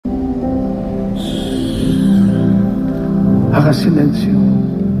Haga silencio.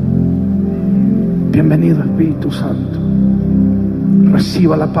 Bienvenido Espíritu Santo.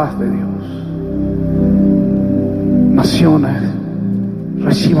 Reciba la paz de Dios. Naciones,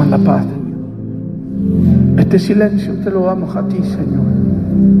 reciban la paz de Dios. Este silencio te lo damos a ti, Señor.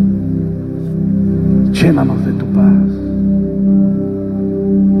 Llénanos de tu paz.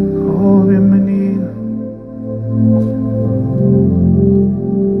 Oh, bienvenido.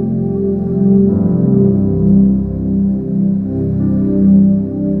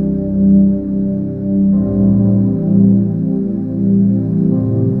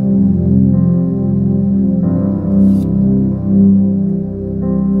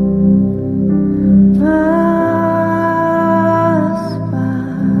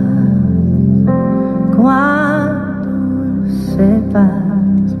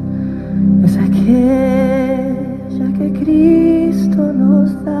 Es aquella que Cristo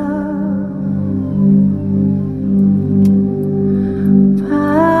nos da.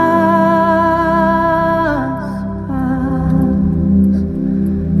 Paz, paz,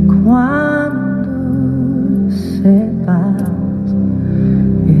 cuando sepas,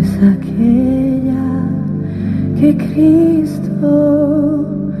 es aquella que Cristo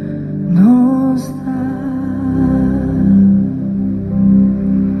nos da.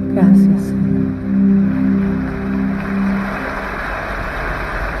 Gracias, Señor.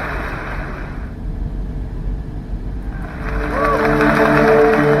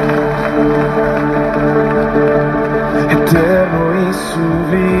 Eterno y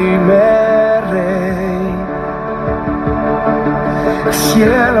sublime Rey, el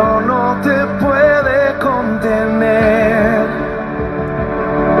cielo no te puede contener.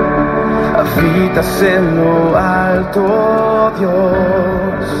 Habitas en lo alto,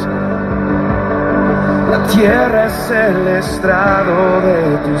 Dios. La tierra es el estrado de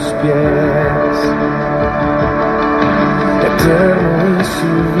tus pies. Eterno y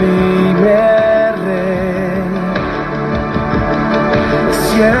sublime Rey, el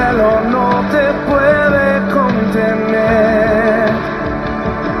cielo no te puede contener.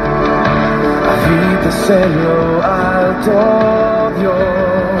 Habitas en lo alto, Dios.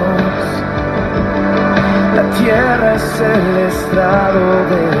 La tierra es el estrado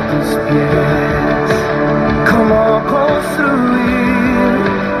de tus pies. ¿Cómo construir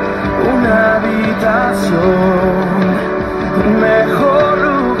una habitación, un mejor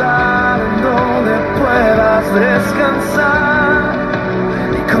lugar donde puedas descansar?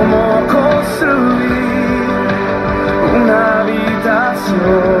 ¿Y cómo construir una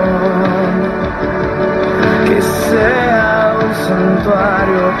habitación que sea un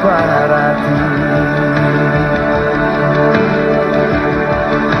santuario para ti?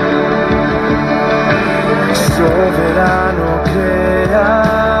 Soberano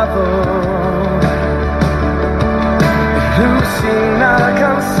creador, luz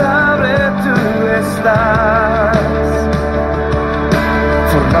inalcanzable tú estás.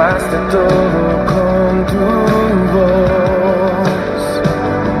 Formaste todo con tu voz,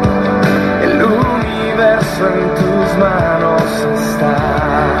 el universo en tus manos está.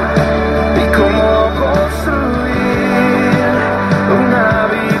 ¿Y cómo construir una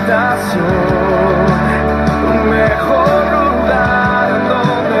habitación, un mejor lugar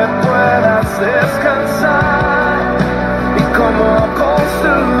donde puedas descansar? ¿Y cómo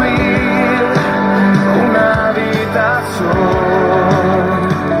construir una habitación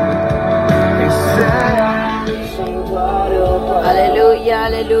que sea un santuario para... Aleluya,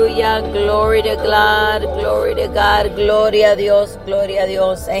 aleluya, glory to God, glory to God, gloria a Dios, gloria a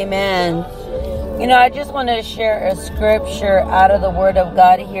Dios, amen. You know, I just wanted to share a scripture out of the Word of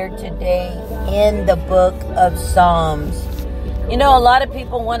God here today in the book of Psalms. You know, a lot of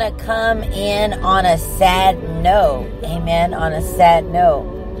people want to come in on a sad note, amen, on a sad note.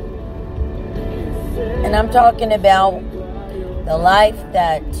 And I'm talking about the life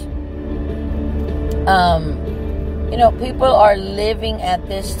that, you know, people are living at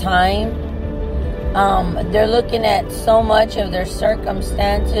this time. They're looking at so much of their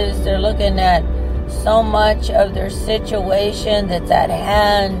circumstances. They're looking at so much of their situation that's at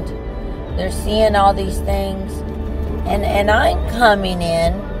hand. They're seeing all these things. And I'm coming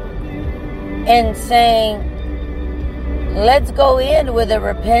in and saying, let's go in with a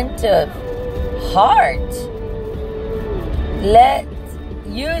repentant heart. Let's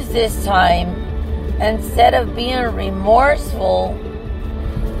use this time, instead of being remorseful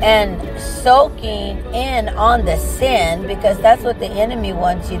and soaking in on the sin, because that's what the enemy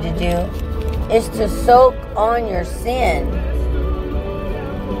wants you to do, is to soak on your sin.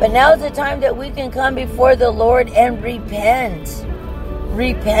 But now's the time that we can come before the Lord and repent.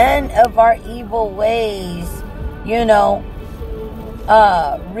 Repent of our evil ways, you know,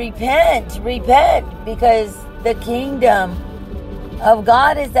 repent, because the kingdom of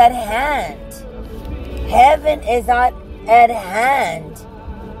God is at hand. Heaven is at hand.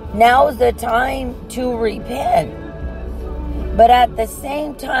 Now's the time to repent. But at the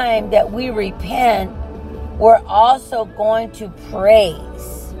same time that we repent, we're also going to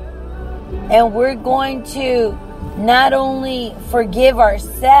praise. And we're going to not only forgive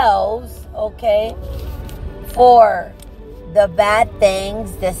ourselves, okay, for the bad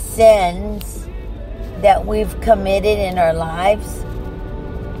things, the sins that we've committed in our lives,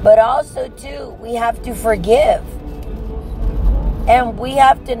 but also too, we have to forgive. And we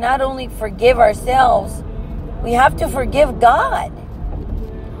have to not only forgive ourselves, we have to forgive God.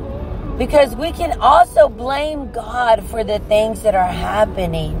 Because we can also blame God for the things that are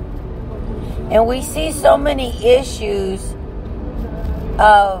happening. And we see so many issues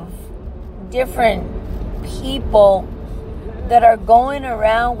of different people that are going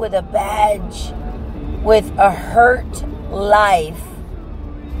around with a badge with a hurt life.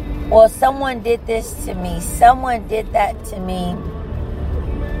 Well, someone did this to me. Someone did that to me.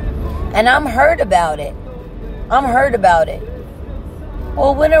 And I'm hurt about it. I'm hurt about it.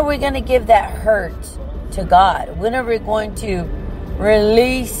 Well, when are we going to give that hurt to God? When are we going to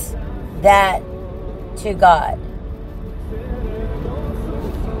release that to God?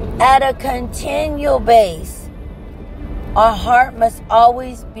 At a continual base, our heart must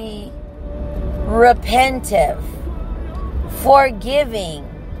always be repentive, forgiving,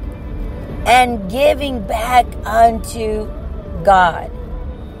 and giving back unto God.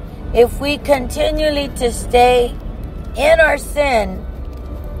 If we continually to stay in our sin,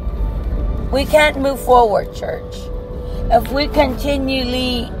 we can't move forward, church. If we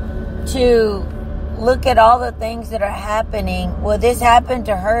continually to look at all the things that are happening, well, this happened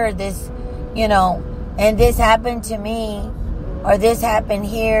to her, this, and this happened to me, or this happened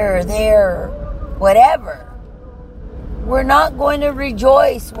here or there, or whatever. We're not going to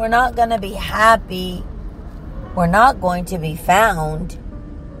rejoice. We're not going to be happy. We're not going to be found.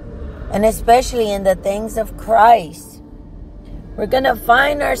 And especially in the things of Christ. We're going to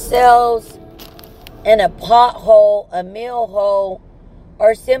find ourselves in a pothole, a mill hole,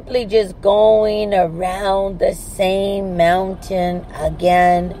 or simply just going around the same mountain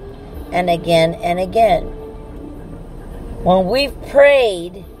again and again and again. When we've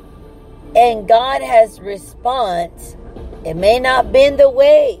prayed and God has response, it may not been the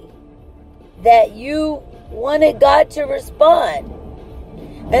way that you wanted God to respond.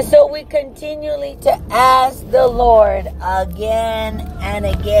 And so we continually to ask the Lord again and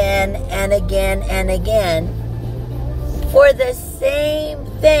again and again and again for the same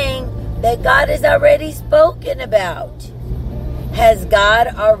thing that God has already spoken about. Has God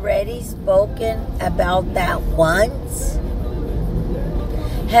already spoken about that once?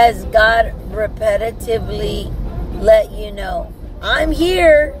 Has God repetitively let you know, I'm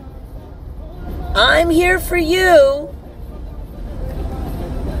here. I'm here for you.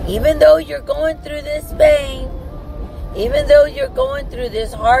 Even though you're going through this pain, even though you're going through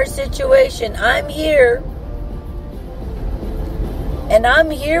this hard situation, I'm here. And I'm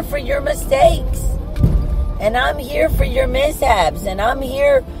here for your mistakes. And I'm here for your mishaps. And I'm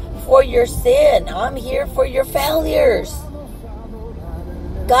here for your sin. I'm here for your failures.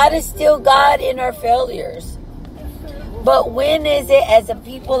 God is still God in our failures. But when is it as a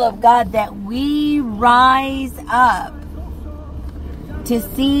people of God that we rise up to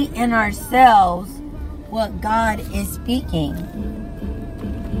see in ourselves what God is speaking?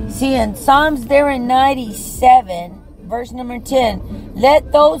 See, in Psalms there in 97, verse number 10,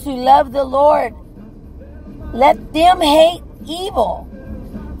 let those who love the Lord, let them hate evil,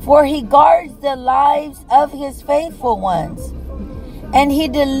 for he guards the lives of his faithful ones, and he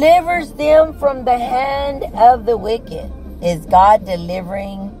delivers them from the hand of the wicked. Is God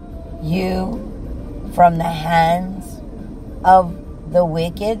delivering you from the hands of the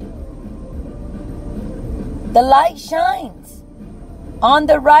wicked? The light shines on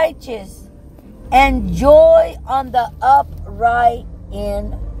the righteous and joy on the upright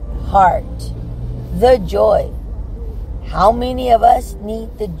in heart. The joy. How many of us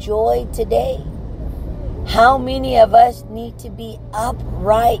need the joy today? How many of us need to be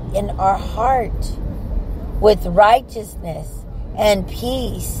upright in our heart with righteousness and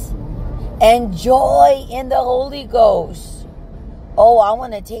peace and joy in the Holy Ghost? Oh, I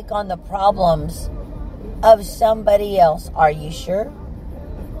want to take on the problems of somebody else. Are you sure?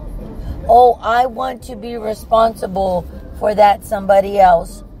 Oh, I want to be responsible for that somebody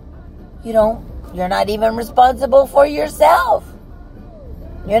else. You're not even responsible for yourself.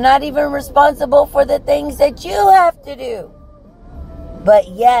 You're not even responsible for the things that you have to do. but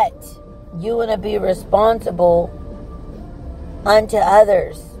yet you want to be responsible unto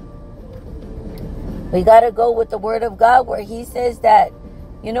others. We got to go with the word of God where he says that,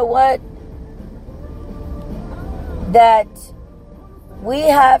 you know what? That we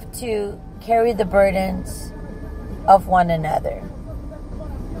have to carry the burdens of one another.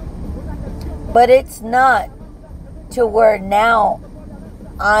 But it's not to where now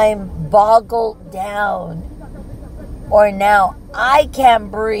I'm boggled down or now I can't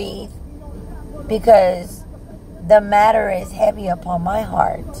breathe because the matter is heavy upon my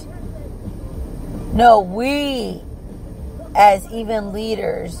heart. No, we as even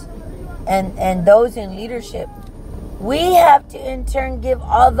leaders and those in leadership, we have to in turn give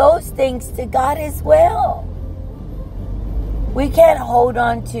all those things to God as well. We can't hold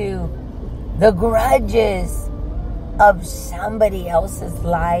on to the grudges of somebody else's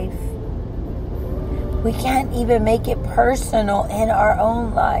life. We can't even make it personal in our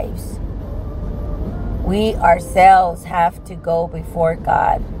own lives. We ourselves have to go before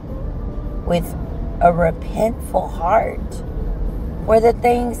God with a repentful heart for the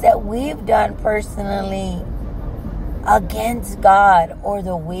things that we've done personally against God or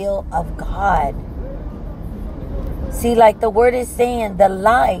the will of God. See, like the word is saying, the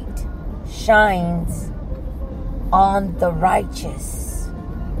light shines on the righteous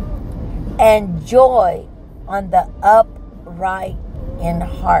and joy on the upright in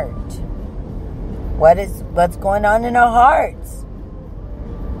heart. What's going on in our hearts?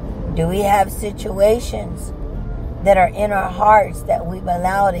 Do we have situations that are in our hearts that we've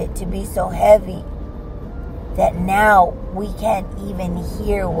allowed it to be so heavy that now we can't even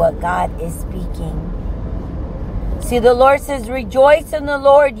hear what God is speaking? See, the Lord says, rejoice in the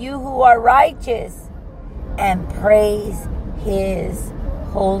Lord, you who are righteous, and praise his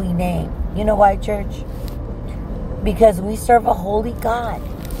holy name. You know why, church? Because we serve a holy God.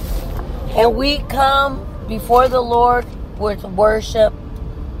 And we come before the Lord with worship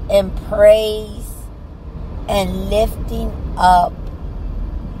and praise and lifting up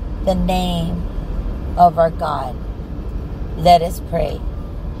the name of our God. Let us pray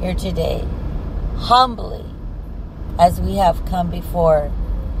here today, humbly, as we have come before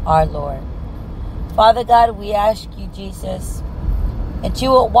our Lord. Father God, we ask you, Jesus, that you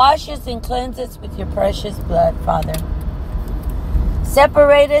will wash us and cleanse us with your precious blood, Father.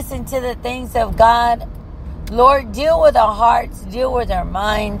 Separate us into the things of God. Lord, deal with our hearts, deal with our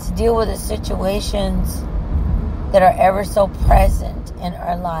minds, deal with the situations that are ever so present in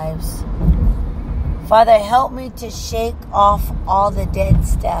our lives. Father, help me to shake off all the dead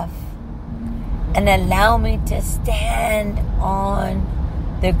stuff and allow me to stand on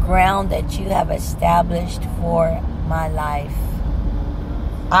the ground that you have established for my life.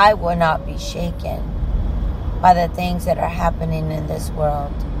 I will not be shaken by the things that are happening in this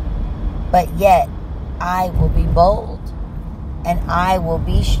world, but yet I will be bold and I will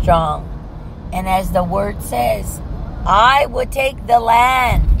be strong. And as the word says, I will take the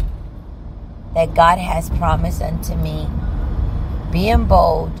land that God has promised unto me, being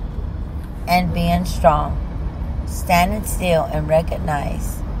bold and being strong, standing still and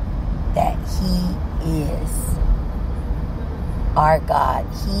recognize that he is our God.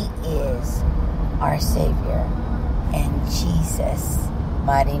 He is our Savior. In Jesus'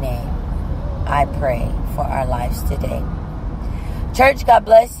 mighty name, I pray for our lives today. Church, God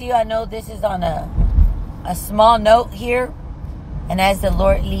bless you. I know this is on a small note here. And as the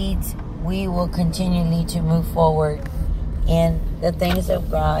Lord leads, we will continually to move forward in the things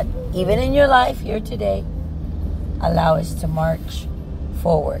of God. Even in your life here today, allow us to march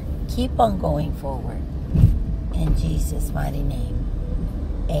forward. Keep on going forward. In Jesus' mighty name,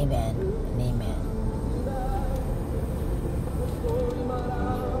 amen and amen.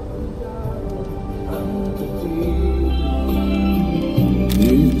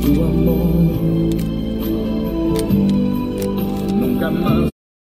 Nunca más